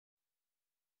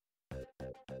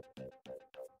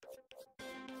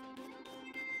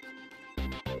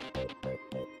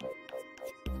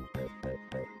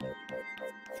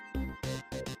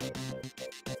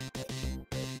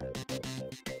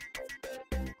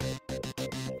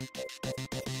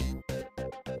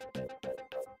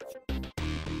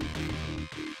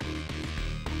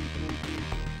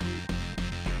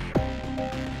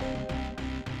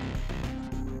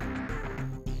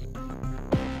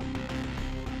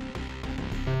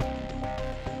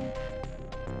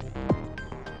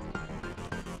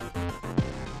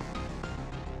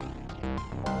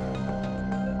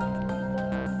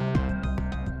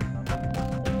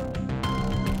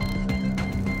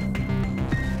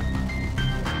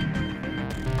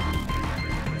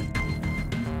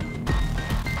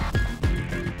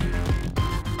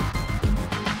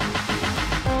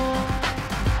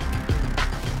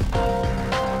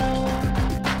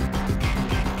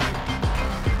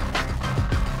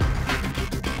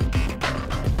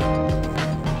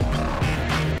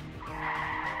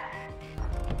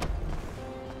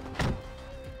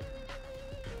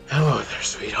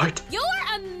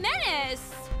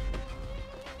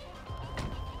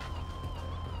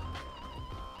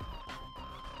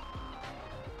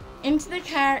Into the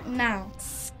car now.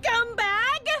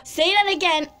 Scumbag! Say that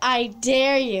again, I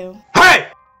dare you. Hey!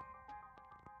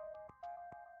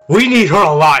 We need her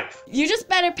alive! You just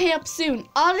better pay up soon.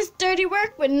 All this dirty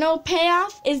work with no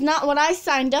payoff is not what I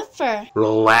signed up for.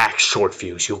 Relax, Short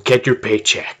Fuse. You'll get your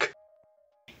paycheck.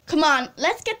 Come on,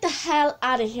 let's get the hell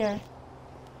out of here.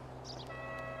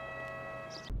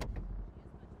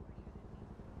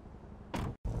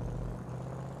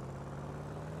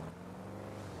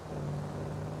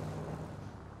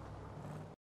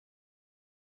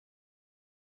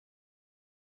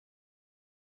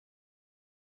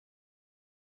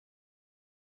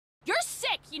 You're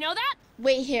sick, you know that?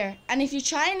 Wait here, and if you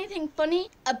try anything funny,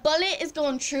 a bullet is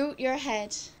going through your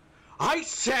head. I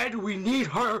said we need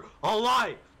her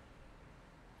alive!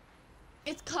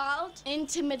 It's called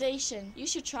intimidation. You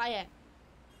should try it.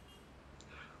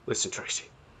 Listen, Tracy.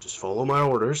 Just follow my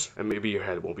orders, and maybe your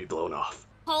head won't be blown off.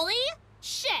 Holy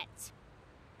shit!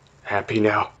 Happy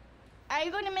now? Are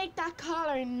you going to make that call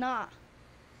or not?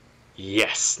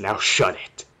 Yes, now shut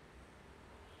it.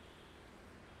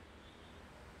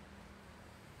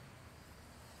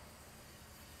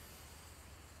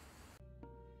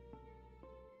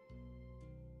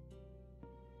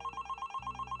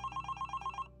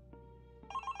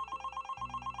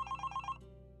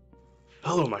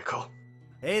 Hello, Michael.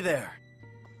 Hey there.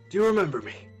 Do you remember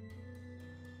me?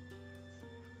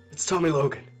 It's Tommy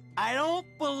Logan. I don't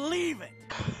believe it.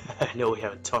 I know we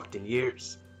haven't talked in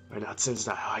years, or not since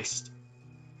that heist.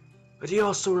 But do you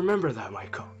also remember that,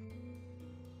 Michael?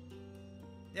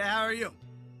 Yeah, how are you?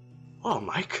 Oh,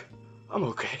 Mike, I'm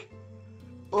okay.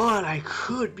 But I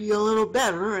could be a little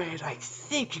better, and I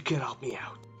think you can help me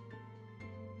out.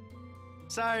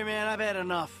 Sorry, man, I've had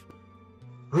enough.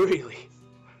 Really?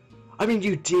 I mean,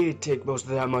 you did take most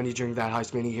of that money during that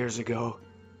heist many years ago.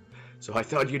 So I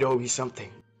thought you'd owe me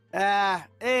something.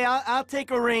 Hey, I'll take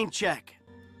a rain check.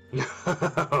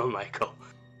 No, Michael.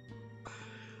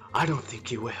 I don't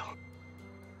think you will.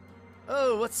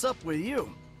 Oh, what's up with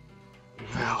you?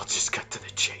 I'll just cut to the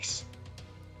chase.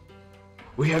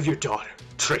 We have your daughter,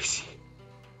 Tracy.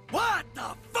 What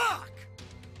the fuck?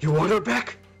 You want her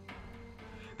back?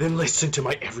 Then listen to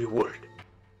my every word.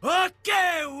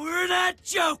 Okay, we're not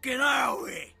joking, are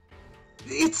we?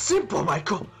 It's simple,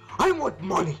 Michael. I want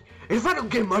money. And if I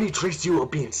don't get money, Tracy will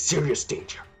be in serious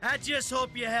danger. I just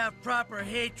hope you have proper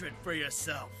hatred for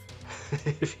yourself.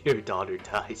 If your daughter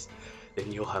dies,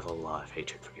 then you'll have a lot of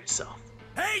hatred for yourself.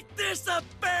 Ain't this a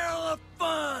barrel of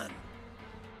fun?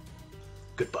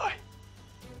 Goodbye.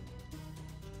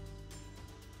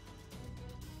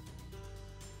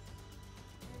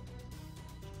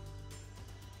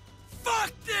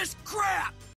 Fuck this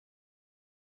crap!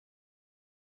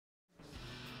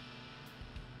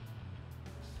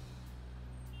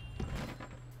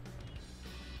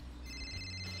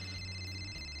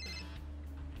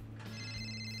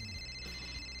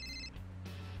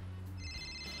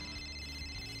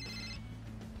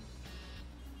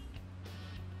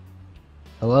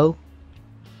 Hello?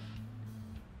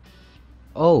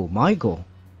 Oh, Michael.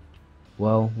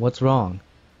 Well, what's wrong?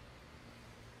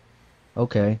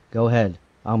 Okay, go ahead.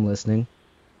 I'm listening.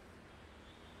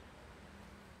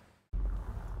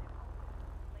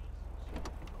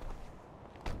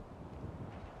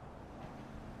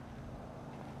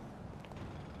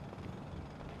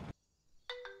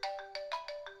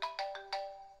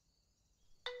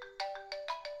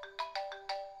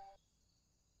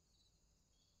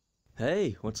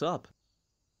 Hey, what's up?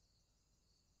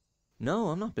 No,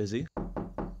 I'm not busy.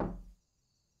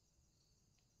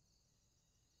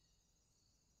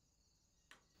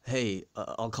 Hey,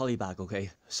 I'll call you back, okay?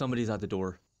 Somebody's at the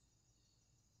door.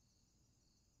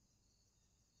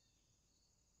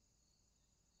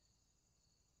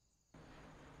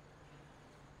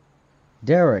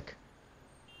 Derek,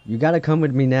 you gotta come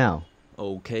with me now.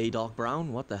 Okay, Doc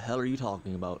Brown, what the hell are you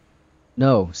talking about?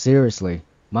 No, seriously.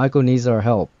 Michael needs our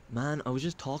help. Man, I was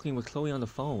just talking with Chloe on the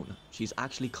phone. She's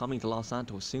actually coming to Los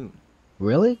Santos soon.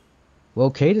 Really? Well,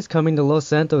 Kate is coming to Los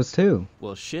Santos too.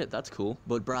 Well, shit, that's cool.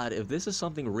 But Brad, if this is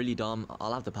something really dumb,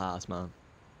 I'll have to pass, man.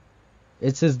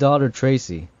 It's his daughter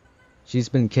Tracy. She's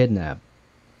been kidnapped.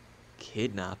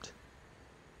 Kidnapped?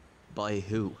 By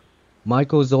who?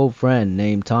 Michael's old friend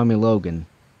named Tommy Logan.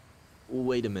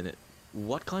 Wait a minute.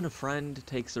 What kind of friend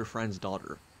takes their friend's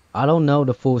daughter? I don't know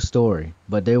the full story,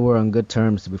 but they were on good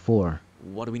terms before.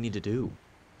 What do we need to do?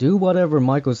 Do whatever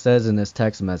Michael says in his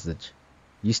text message.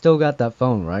 You still got that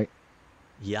phone, right?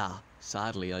 Yeah,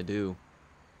 sadly I do.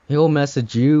 He'll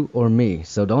message you or me,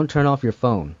 so don't turn off your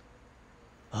phone.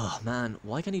 Oh man,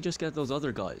 why can't he just get those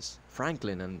other guys?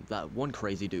 Franklin and that one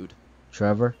crazy dude.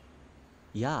 Trevor?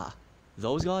 Yeah,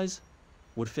 those guys?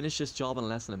 Would finish this job in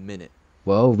less than a minute.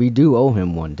 Well, we do owe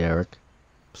him one, Derek.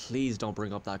 Please don't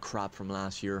bring up that crap from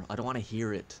last year. I don't want to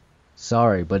hear it.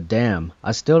 Sorry, but damn,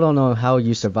 I still don't know how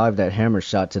you survived that hammer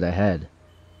shot to the head.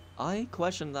 I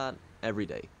question that every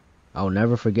day. I'll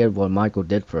never forget what Michael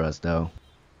did for us, though.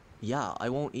 Yeah, I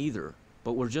won't either.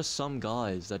 But we're just some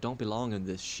guys that don't belong in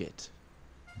this shit.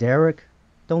 Derek,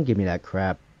 don't give me that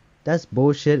crap. That's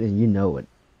bullshit and you know it.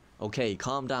 Okay,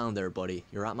 calm down there, buddy.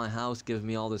 You're at my house giving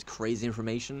me all this crazy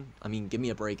information. I mean, give me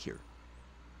a break here.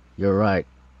 You're right.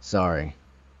 Sorry.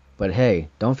 But hey,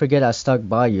 don't forget I stuck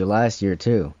by you last year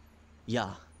too.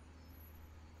 Yeah.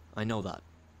 I know that.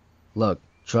 Look,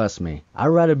 trust me. I'd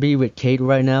rather be with Kate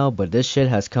right now, but this shit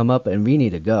has come up and we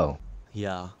need to go.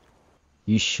 Yeah.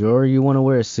 You sure you want to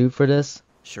wear a suit for this?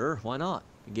 Sure, why not?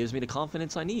 It gives me the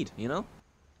confidence I need, you know?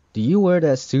 Do you wear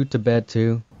that suit to bed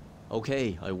too?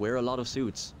 Okay, I wear a lot of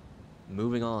suits.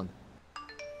 Moving on.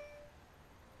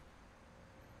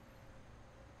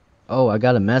 Oh, I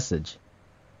got a message.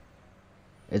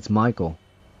 It's Michael.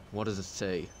 What does it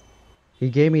say? He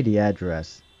gave me the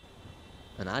address.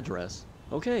 An address?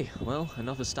 Okay, well,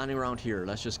 enough of standing around here.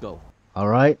 Let's just go.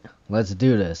 Alright, let's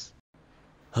do this.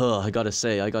 I gotta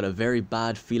say, I got a very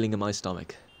bad feeling in my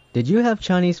stomach. Did you have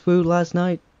Chinese food last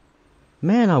night?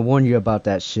 Man, I warned you about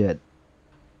that shit.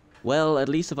 Well, at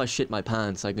least if I shit my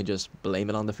pants, I can just blame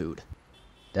it on the food.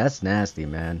 That's nasty,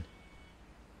 man.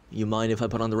 You mind if I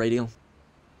put on the radio?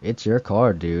 It's your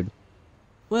car, dude.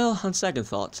 Well, on second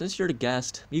thought, since you're the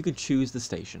guest, you can choose the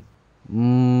station.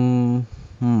 Oh.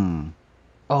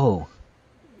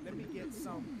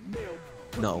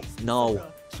 No, no.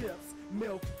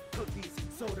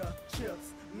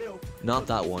 Not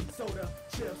that one.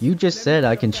 You just said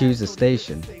I can choose the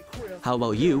station. How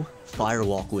about you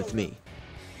firewalk with me?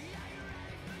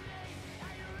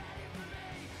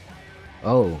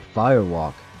 Oh,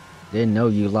 Firewalk. Didn't know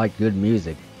you liked good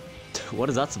music. What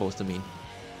is that supposed to mean?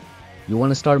 You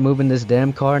want to start moving this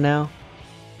damn car now?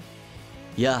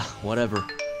 Yeah, whatever.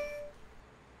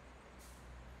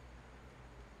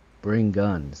 Bring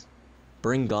guns.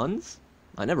 Bring guns?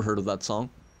 I never heard of that song.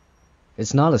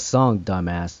 It's not a song,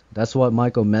 dumbass. That's what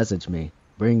Michael messaged me.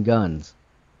 Bring guns.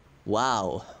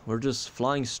 Wow, we're just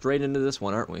flying straight into this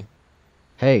one, aren't we?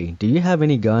 Hey, do you have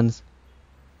any guns?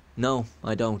 No,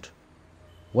 I don't.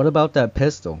 What about that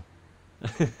pistol?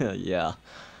 Yeah,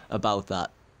 about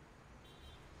that.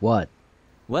 What?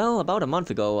 Well, about a month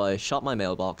ago, I shot my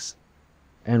mailbox.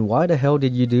 And why the hell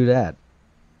did you do that?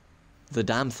 The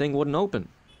damn thing wouldn't open.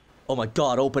 Oh my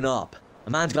god, open up! A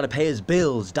man's gotta pay his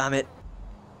bills, damn it!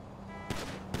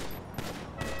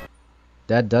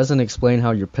 That doesn't explain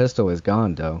how your pistol is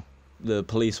gone, though. The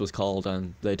police was called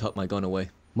and they took my gun away.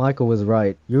 Michael was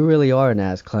right. You really are an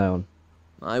ass clown.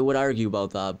 I would argue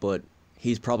about that, but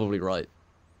he's probably right.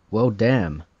 Well,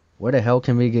 damn. Where the hell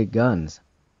can we get guns?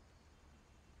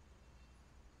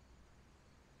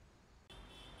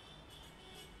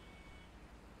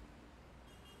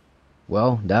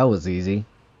 Well, that was easy.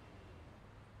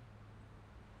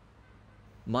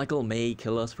 Michael may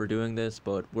kill us for doing this,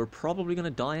 but we're probably gonna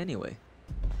die anyway.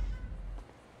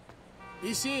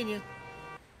 He's seeing you.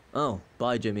 Oh,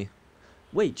 bye, Jimmy.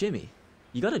 Wait, Jimmy,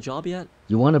 you got a job yet?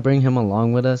 You want to bring him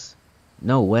along with us?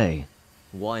 No way.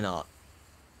 Why not?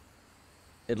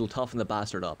 It'll toughen the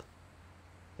bastard up.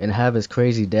 And have his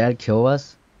crazy dad kill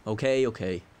us? Okay,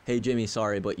 okay. Hey, Jimmy,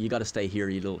 sorry, but you gotta stay here,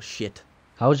 you little shit.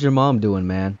 How's your mom doing,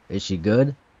 man? Is she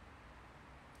good?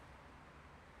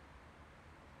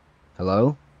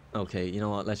 Hello? Okay, you know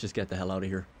what? Let's just get the hell out of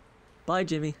here. Bye,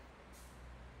 Jimmy.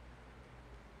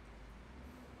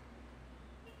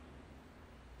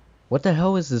 What the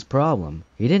hell is his problem?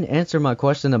 He didn't answer my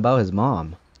question about his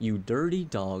mom. You dirty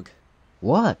dog.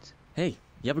 What? Hey,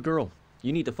 you have a girl.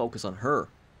 You need to focus on her.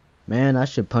 Man, I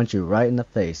should punch you right in the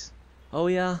face. Oh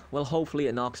yeah? Well, hopefully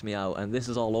it knocks me out and this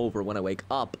is all over when I wake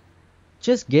up.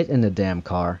 Just get in the damn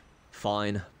car.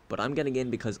 Fine, but I'm getting in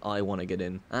because I want to get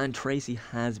in. And Tracy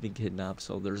has been kidnapped,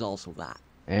 so there's also that.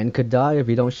 And could die if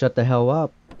you don't shut the hell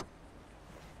up.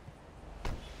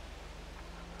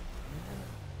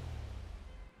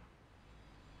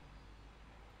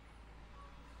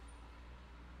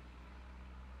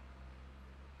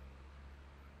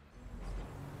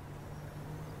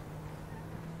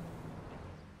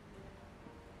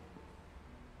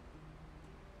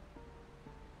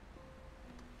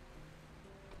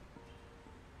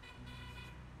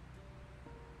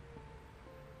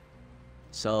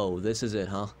 So, this is it,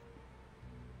 huh?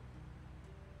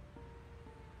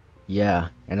 Yeah,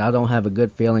 and I don't have a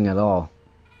good feeling at all.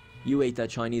 You ate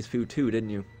that Chinese food too, didn't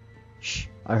you? Shh,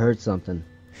 I heard something.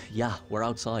 Yeah, we're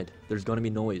outside. There's gonna be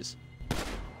noise.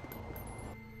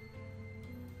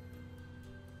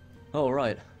 Oh,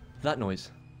 right. That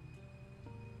noise.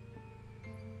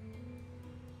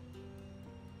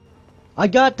 I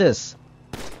got this!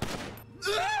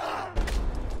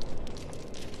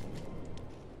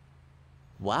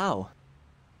 Wow.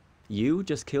 You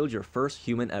just killed your first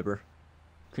human ever.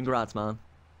 Congrats, man.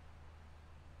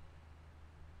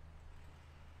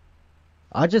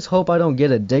 I just hope I don't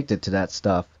get addicted to that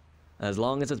stuff. As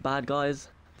long as it's bad guys,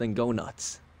 then go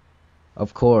nuts.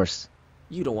 Of course.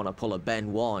 You don't want to pull a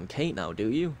Benoit on Kate now, do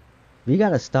you? We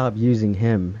gotta stop using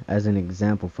him as an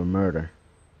example for murder.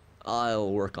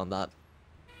 I'll work on that.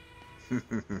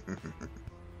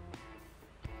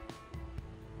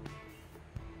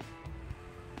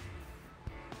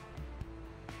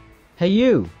 Hey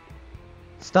you!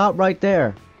 Stop right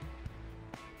there!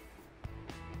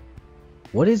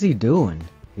 What is he doing?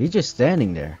 He's just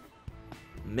standing there.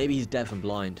 Maybe he's deaf and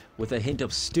blind, with a hint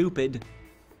of stupid.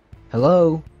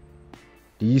 Hello?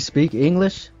 Do you speak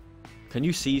English? Can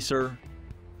you see, sir?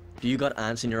 Do you got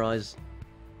ants in your eyes?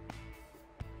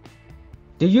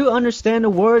 Do you understand the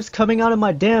words coming out of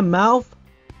my damn mouth?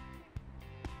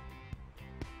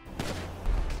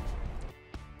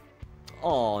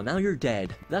 Aw, now you're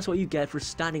dead. That's what you get for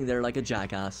standing there like a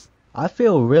jackass. I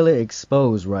feel really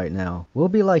exposed right now. We'll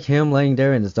be like him laying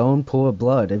there in his own pool of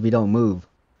blood if we don't move.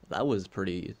 That was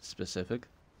pretty specific.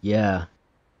 Yeah,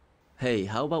 Hey,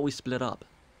 how about we split up?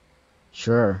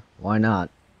 sure, why not?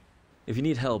 If you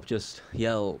need help, just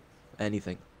yell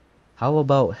anything. How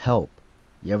about help?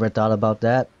 You ever thought about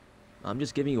that? I'm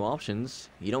just giving you options.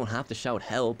 You don't have to shout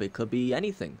help, it could be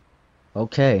anything.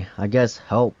 Okay, I guess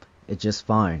help is just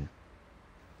fine.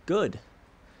 Good.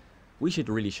 We should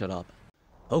really shut up.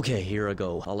 Okay, here I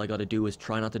go. All I gotta do is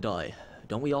try not to die.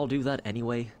 Don't we all do that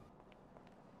anyway?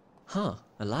 Huh,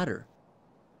 a ladder.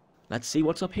 Let's see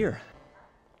what's up here.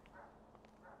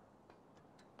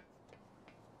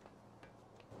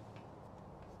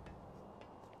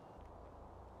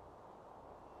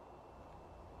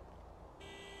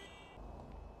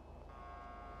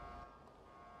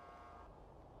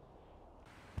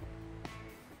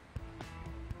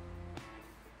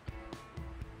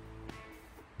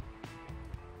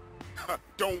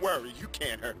 Don't worry, you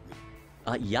can't hurt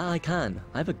me. Yeah, I can.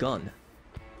 I have a gun.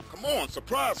 Come on,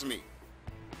 surprise me.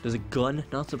 Does a gun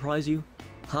not surprise you?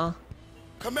 Huh?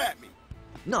 Come at me.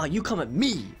 Nah, you come at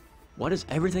me! Why does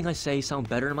everything I say sound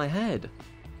better in my head?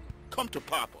 Come to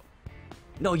Papa.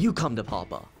 No, you come to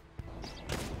Papa.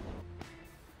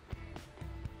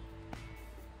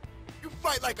 You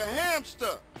fight like a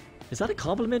hamster. Is that a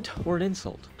compliment or an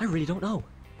insult? I really don't know.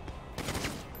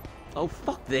 Oh,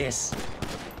 fuck this.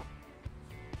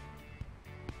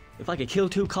 If I could kill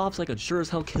 2 cops, I could sure as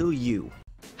hell kill you.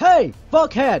 Hey,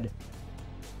 fuckhead!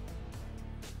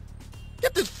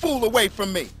 Get this fool away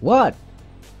from me. What?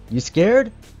 You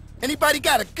scared? Anybody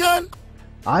got a gun?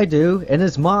 I do, and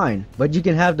it's mine, but you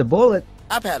can have the bullet.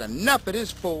 I've had enough of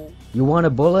this fool. You want a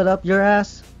bullet up your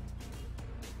ass?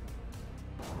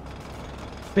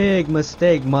 Big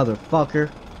mistake, motherfucker.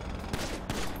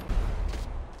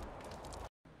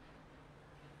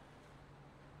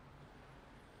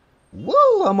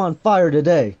 Woo, I'm on fire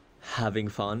today. Having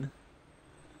fun?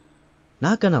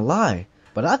 Not gonna lie,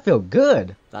 but I feel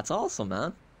good. That's awesome,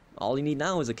 man. All you need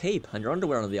now is a cape and your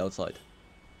underwear on the outside.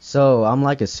 So, I'm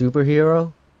like a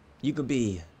superhero? You could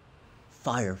be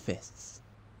Fire Fists.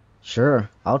 Sure,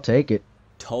 I'll take it.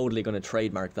 Totally gonna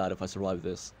trademark that if I survive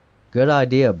this. Good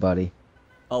idea, buddy.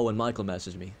 Oh, and Michael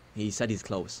messaged me. He said he's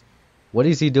close. What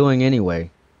is he doing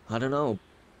anyway? I don't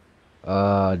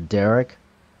know. Derek?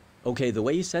 Okay, the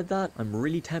way you said that, I'm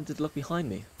really tempted to look behind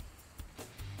me.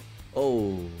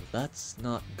 Oh, that's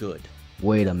not good.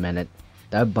 Wait a minute.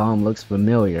 That bomb looks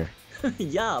familiar.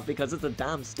 Yeah, because it's a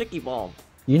damn sticky bomb.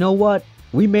 You know what?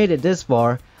 We made it this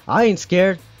far. I ain't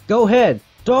scared. Go ahead.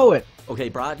 Throw it. Okay,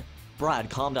 Brad,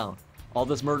 calm down. All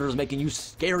this murder is making you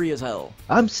scary as hell.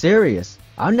 I'm serious.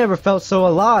 I've never felt so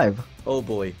alive. Oh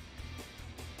boy.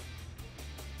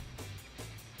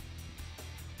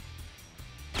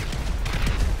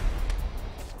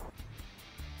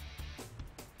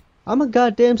 I'm a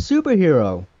goddamn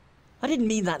superhero. I didn't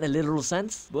mean that in a literal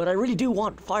sense, but I really do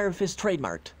want Fire Fist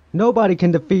trademarked. Nobody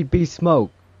can defeat Beast Smoke.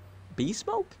 Bee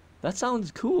Smoke? That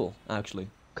sounds cool, actually.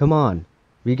 Come on.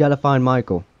 We gotta find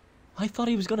Michael. I thought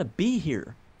he was gonna be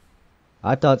here.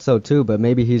 I thought so too, but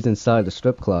maybe he's inside the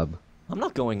strip club. I'm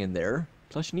not going in there.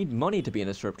 Plus you need money to be in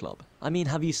a strip club. I mean,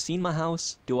 have you seen my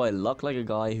house? Do I look like a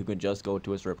guy who can just go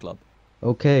to a strip club?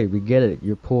 Okay, we get it.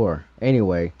 You're poor.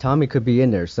 Anyway, Tommy could be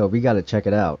in there, so we gotta check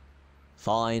it out.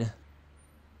 Fine.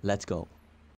 Let's go.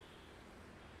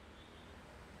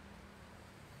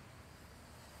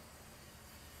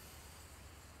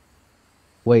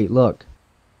 Wait, look.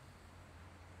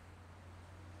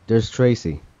 There's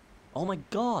Tracy. Oh my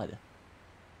god!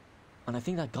 And I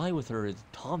think that guy with her is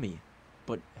Tommy.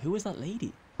 But who is that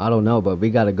lady? I don't know, but we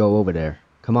gotta go over there.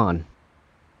 Come on.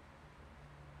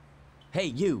 Hey,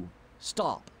 you!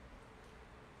 Stop!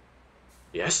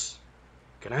 Yes?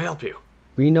 Can I help you?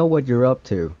 We know what you're up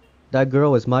to. That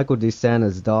girl is Michael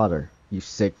DeSanta's daughter, you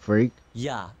sick freak.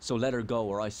 Yeah, so let her go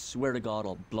or I swear to God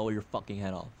I'll blow your fucking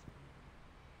head off.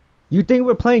 You think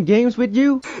we're playing games with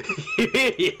you? You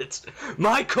idiots!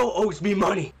 Michael owes me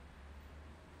money!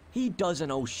 He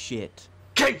doesn't owe shit.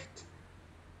 Kate!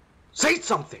 Say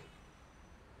something!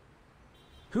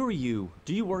 Who are you?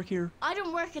 Do you work here? I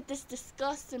don't work at this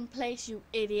disgusting place, you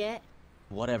idiot.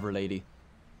 Whatever, lady.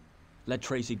 Let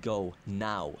Tracy go,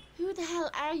 now. Who the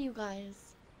hell are you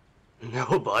guys?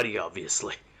 Nobody,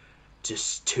 obviously.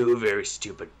 Just two very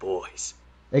stupid boys.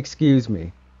 Excuse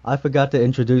me. I forgot to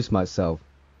introduce myself.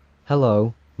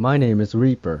 Hello, my name is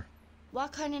Reaper.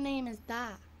 What kind of name is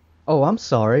that? Oh, I'm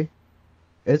sorry.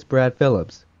 It's Brad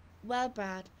Phillips. Well,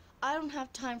 Brad, I don't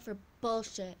have time for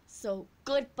bullshit, so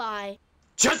goodbye.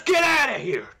 Just get out of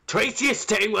here! Tracy is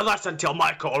staying with us until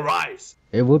Michael arrives.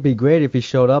 It would be great if he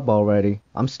showed up already.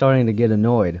 I'm starting to get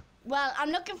annoyed. Well,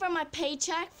 I'm looking for my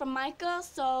paycheck from Michael,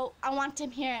 so I want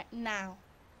him here now.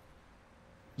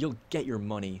 You'll get your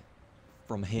money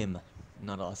from him,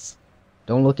 not us.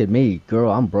 Don't look at me,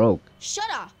 girl, I'm broke. Shut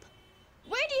up!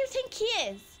 Where do you think he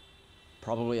is?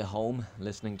 Probably at home,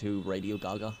 listening to Radio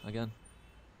Gaga again.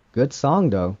 Good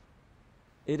song though.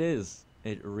 It is.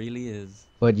 It really is.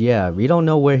 But yeah, we don't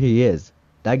know where he is.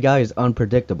 That guy is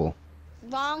unpredictable.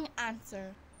 Wrong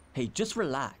answer. Hey, just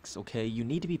relax, okay? You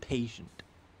need to be patient.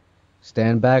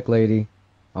 Stand back, lady.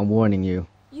 I'm warning you.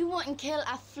 You wouldn't kill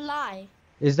a fly.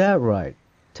 Is that right?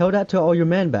 Tell that to all your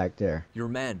men back there. Your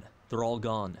men, they're all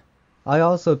gone. I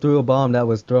also threw a bomb that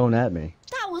was thrown at me.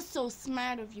 That was so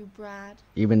smart of you, Brad.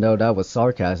 Even though that was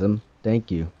sarcasm,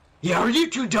 thank you. Yeah, are you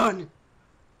two done?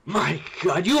 My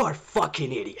God, you are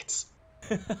fucking idiots.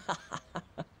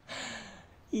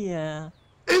 Yeah.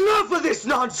 Enough of this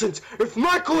nonsense! If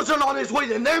Michael isn't on his way,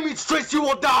 then that means Tracy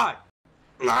will die!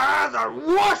 Ah,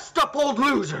 the washed up old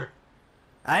loser!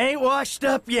 I ain't washed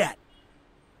up yet.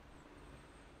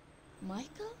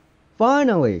 Michael?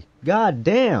 Finally! God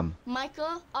damn!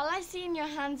 Michael, all I see in your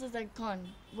hands is a gun.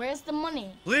 Where's the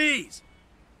money? Please,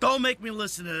 don't make me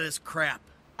listen to this crap.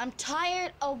 I'm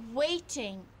tired of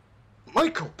waiting.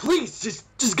 Michael, please,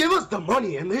 just give us the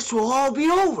money and this will all be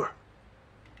over.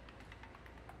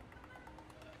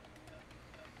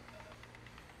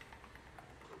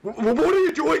 What are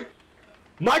you doing?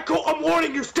 Michael, I'm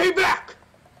warning you, stay back!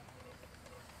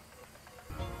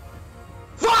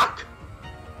 Fuck!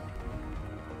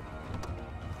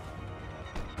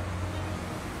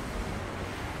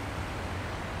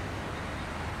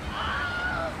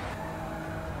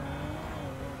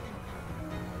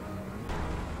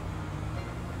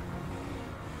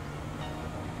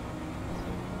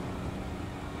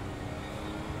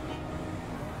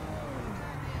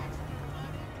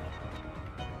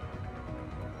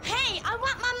 Hey, I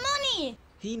want my money!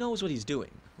 He knows what he's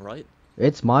doing, right?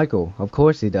 It's Michael. Of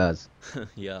course he does.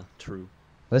 Yeah, true.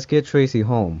 Let's get Tracy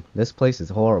home. This place is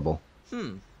horrible.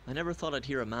 I never thought I'd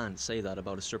hear a man say that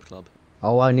about a strip club.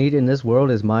 All I need in this world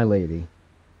is my lady.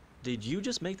 Did you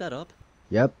just make that up?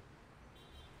 Yep,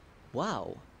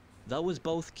 Wow. That was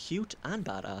both cute and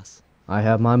badass. I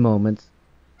have my moments.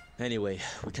 Anyway,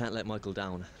 we can't let Michael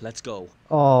down. Let's go.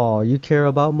 Oh, you care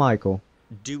about Michael.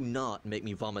 Do not make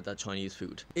me vomit that Chinese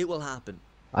food. It will happen.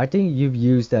 I think you've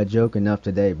used that joke enough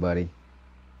today, buddy.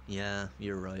 Yeah,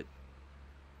 you're right.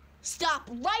 Stop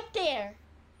right there!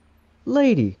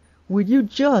 Lady, would you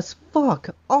just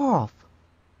fuck off?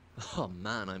 Oh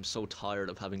man, I'm so tired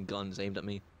of having guns aimed at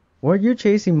me. Weren't you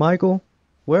chasing Michael?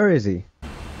 Where is he?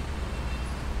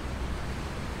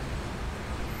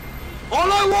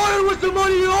 All I wanted was the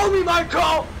money you owe me,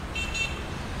 Michael!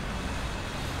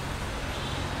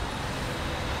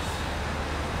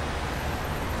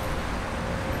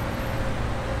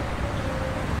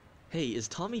 Hey, is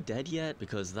Tommy dead yet?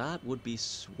 Because that would be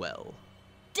swell.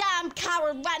 Damn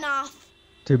coward ran off!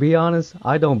 To be honest,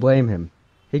 I don't blame him.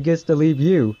 He gets to leave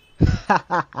you. Ha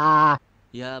ha ha!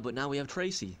 Yeah, but now we have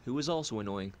Tracy, who is also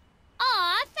annoying.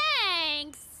 Aw,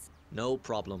 thanks! No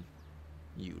problem,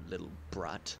 you little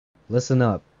brat. Listen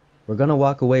up. We're gonna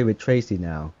walk away with Tracy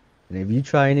now. And if you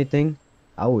try anything,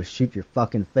 I will shoot your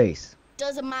fucking face.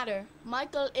 Doesn't matter.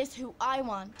 Michael is who I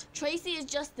want. Tracy is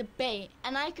just the bait,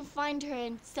 and I can find her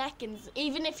in seconds,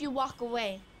 even if you walk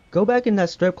away. Go back in that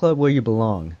strip club where you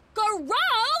belong.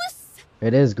 Gross!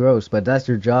 It is gross, but that's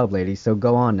your job, lady, so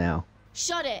go on now.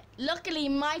 Shut it. Luckily,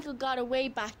 Michael got away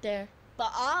back there.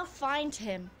 But I'll find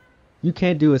him. You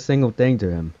can't do a single thing to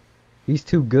him. He's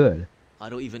too good. I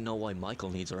don't even know why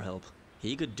Michael needs our help.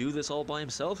 He could do this all by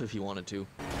himself if he wanted to.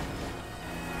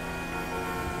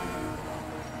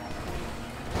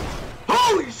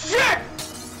 Holy shit!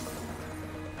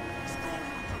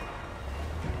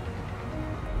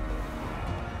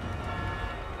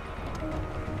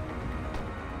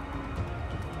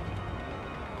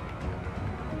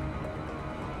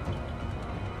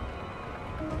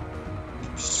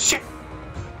 Shit!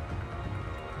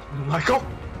 Michael?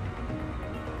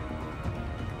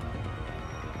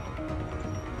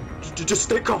 Just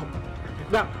stay calm.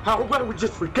 Now, how about we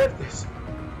just forget this?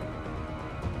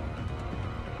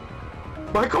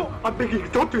 Michael, I'm begging you,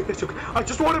 don't do this, okay? I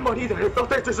just wanted money that I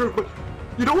felt I deserved, but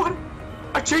you know what?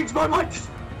 I changed my mind. Just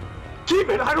keep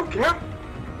it, I don't care.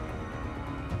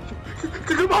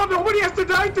 Come on, nobody has to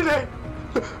die today.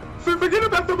 Forget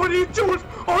about the money, it's yours.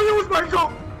 All yours,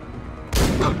 Michael.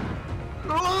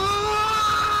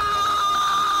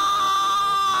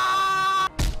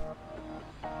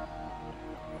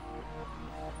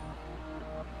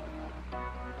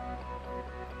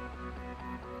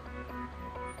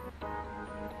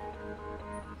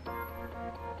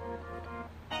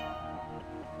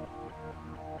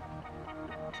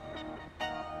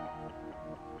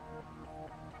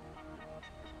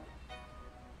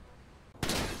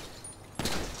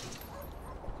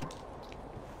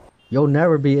 You'll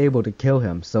never be able to kill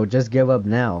him, so just give up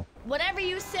now. Whatever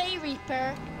you say,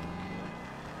 Reaper.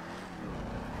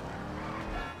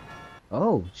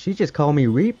 Oh, she just called me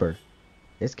Reaper.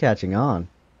 It's catching on.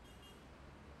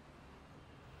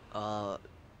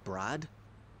 Brad?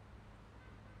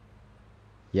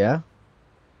 Yeah?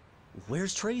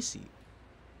 Where's Tracy?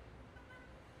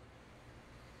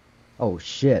 Oh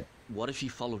shit. What if she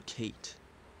followed Kate?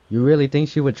 You really think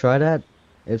she would try that?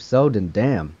 If so, then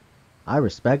damn. I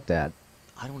respect that.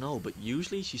 I don't know, but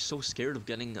usually she's so scared of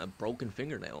getting a broken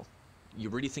fingernail. You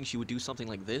really think she would do something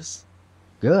like this?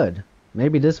 Good.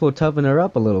 Maybe this will toughen her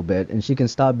up a little bit and she can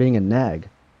stop being a nag.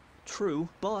 True,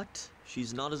 but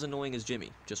she's not as annoying as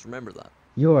Jimmy. Just remember that.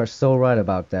 You are so right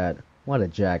about that. What a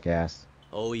jackass.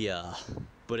 Oh yeah.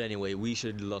 But anyway, we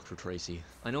should look for Tracy.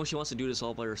 I know she wants to do this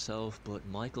all by herself, but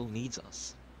Michael needs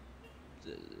us.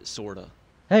 Sorta.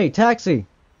 Hey, taxi!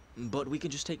 But we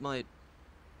can just take my...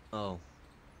 Oh.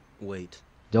 Wait.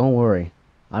 Don't worry.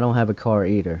 I don't have a car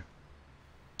either.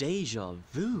 Deja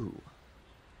vu.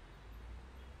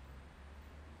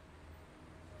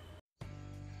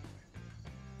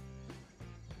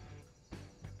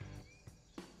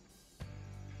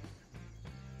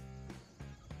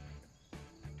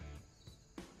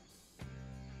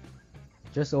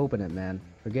 Just open it, man.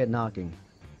 Forget knocking.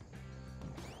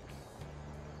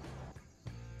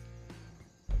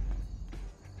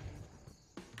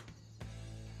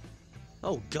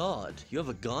 Oh god, you have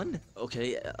a gun?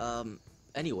 Okay,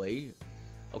 anyway.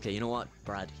 Okay, you know what,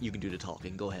 Brad, you can do the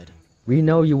talking, go ahead. We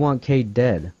know you want Kate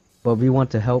dead, but we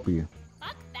want to help you.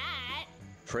 Fuck that.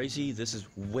 Tracy, this is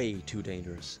way too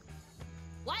dangerous.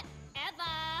 Whatever.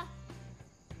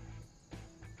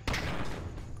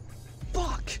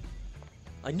 Fuck!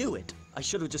 I knew it! I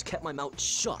should have just kept my mouth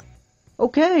shut.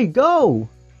 Okay, go!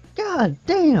 God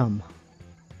damn!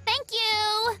 Thank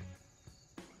you.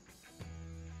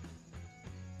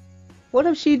 What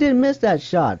if she didn't miss that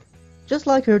shot? Just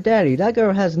like her daddy, that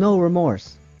girl has no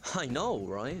remorse. I know,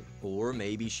 right? Or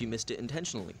maybe she missed it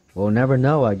intentionally. We'll never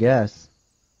know, I guess.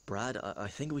 Brad, I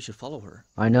think we should follow her.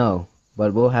 I know,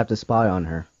 but we'll have to spy on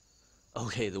her.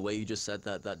 Okay, the way you just said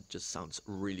that, that just sounds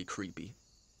really creepy.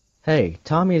 Hey,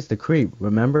 Tommy is the creep,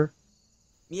 remember?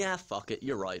 Yeah, fuck it,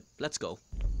 you're right. Let's go.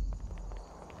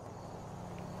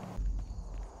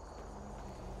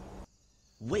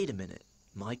 Wait a minute.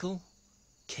 Michael?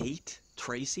 Kate?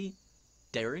 Tracy?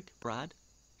 Derek? Brad?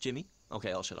 Jimmy?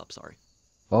 Okay, I'll shut up, sorry.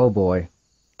 Oh boy.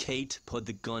 Kate, put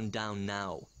the gun down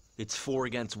now. It's 4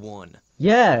 against 1.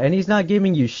 Yeah, and he's not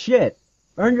giving you shit.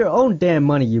 Earn your own damn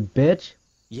money, you bitch.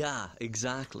 Yeah,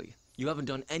 exactly. You haven't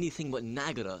done anything but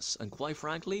nag at us, and quite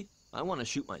frankly, I want to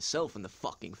shoot myself in the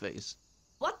fucking face.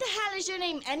 What the hell is your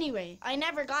name anyway? I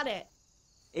never got it.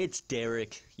 It's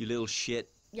Derek, you little shit.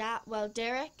 Yeah, well,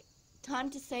 Derek, time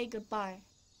to say goodbye.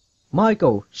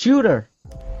 Michael, shoot her!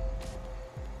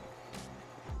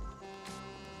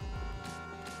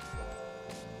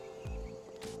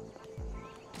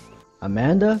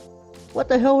 Amanda? What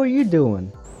the hell are you doing?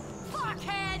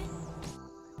 Fuckhead.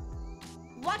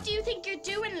 What do you think you're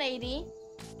doing, lady?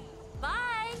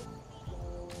 Bye.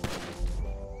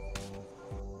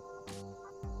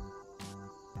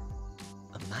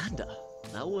 Amanda,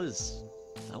 that was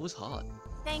hot.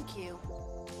 Thank you.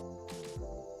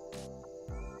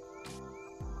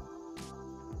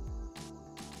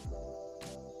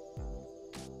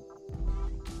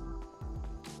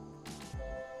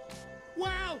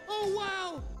 Wow! Oh,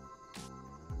 wow!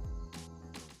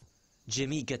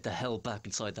 Jimmy, get the hell back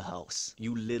inside the house.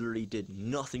 You literally did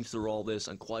nothing through all this,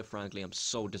 and quite frankly, I'm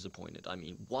so disappointed. I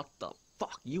mean, what the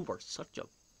fuck? You were such a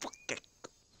fucking...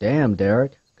 Damn,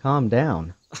 Derek. Calm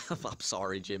down. I'm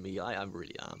sorry, Jimmy. I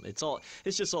really am.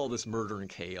 It's just all this murder and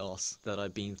chaos that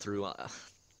I've been through.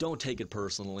 Don't take it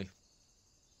personally.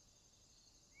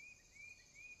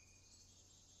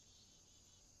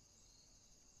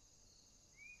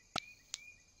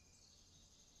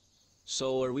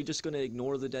 So, are we just gonna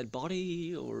ignore the dead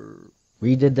body, or...?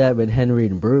 We did that with Henry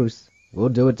and Bruce. We'll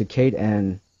do it to Kate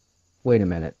and... Wait a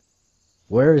minute.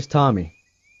 Where is Tommy?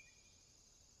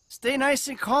 Stay nice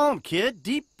and calm, kid.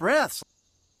 Deep breaths.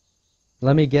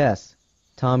 Let me guess.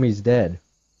 Tommy's dead.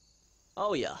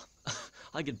 Oh yeah.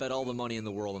 I could bet all the money in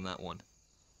the world on that one.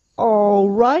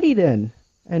 Alrighty then.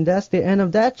 And that's the end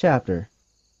of that chapter.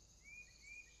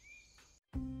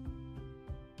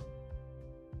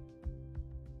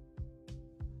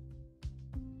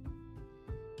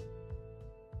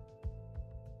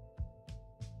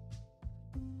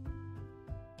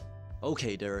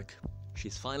 Okay, Derek.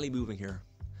 She's finally moving here.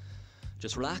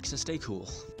 Just relax and stay cool.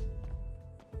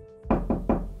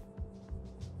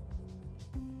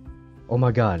 Oh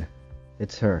my god.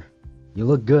 It's her. You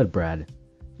look good, Brad.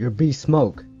 You're Beast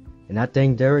Smoke. And that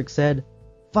thing Derek said?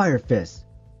 Fire Fist.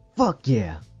 Fuck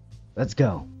yeah. Let's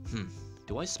go.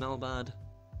 Do I smell bad?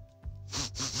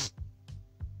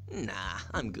 Nah,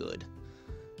 I'm good.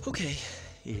 Okay,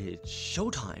 it's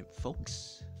showtime,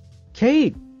 folks.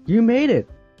 Kate, you made it.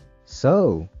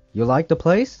 So, you like the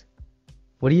place?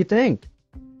 What do you think?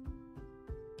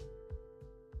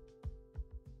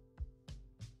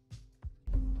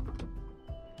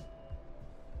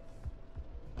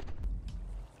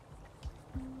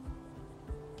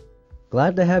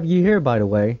 Glad to have you here, by the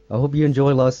way. I hope you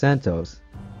enjoy Los Santos.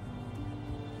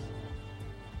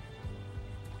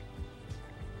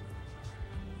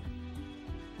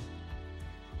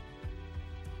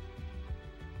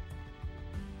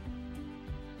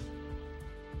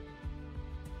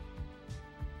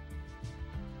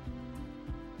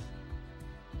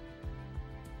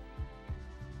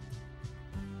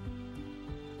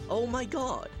 Oh my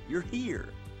god, you're here.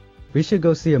 We should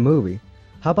go see a movie.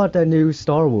 How about that new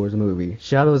Star Wars movie,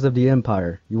 Shadows of the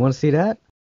Empire? You want to see that?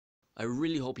 I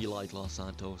really hope you like Los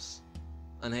Santos.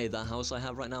 And hey, that house I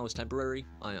have right now is temporary.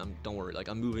 Don't worry, like,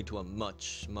 I'm moving to a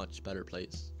much, much better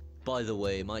place. By the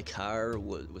way, my car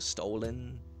was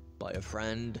stolen by a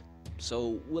friend,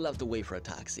 so we'll have to wait for a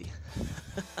taxi.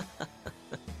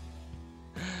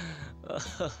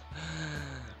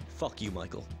 Fuck you,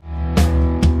 Michael.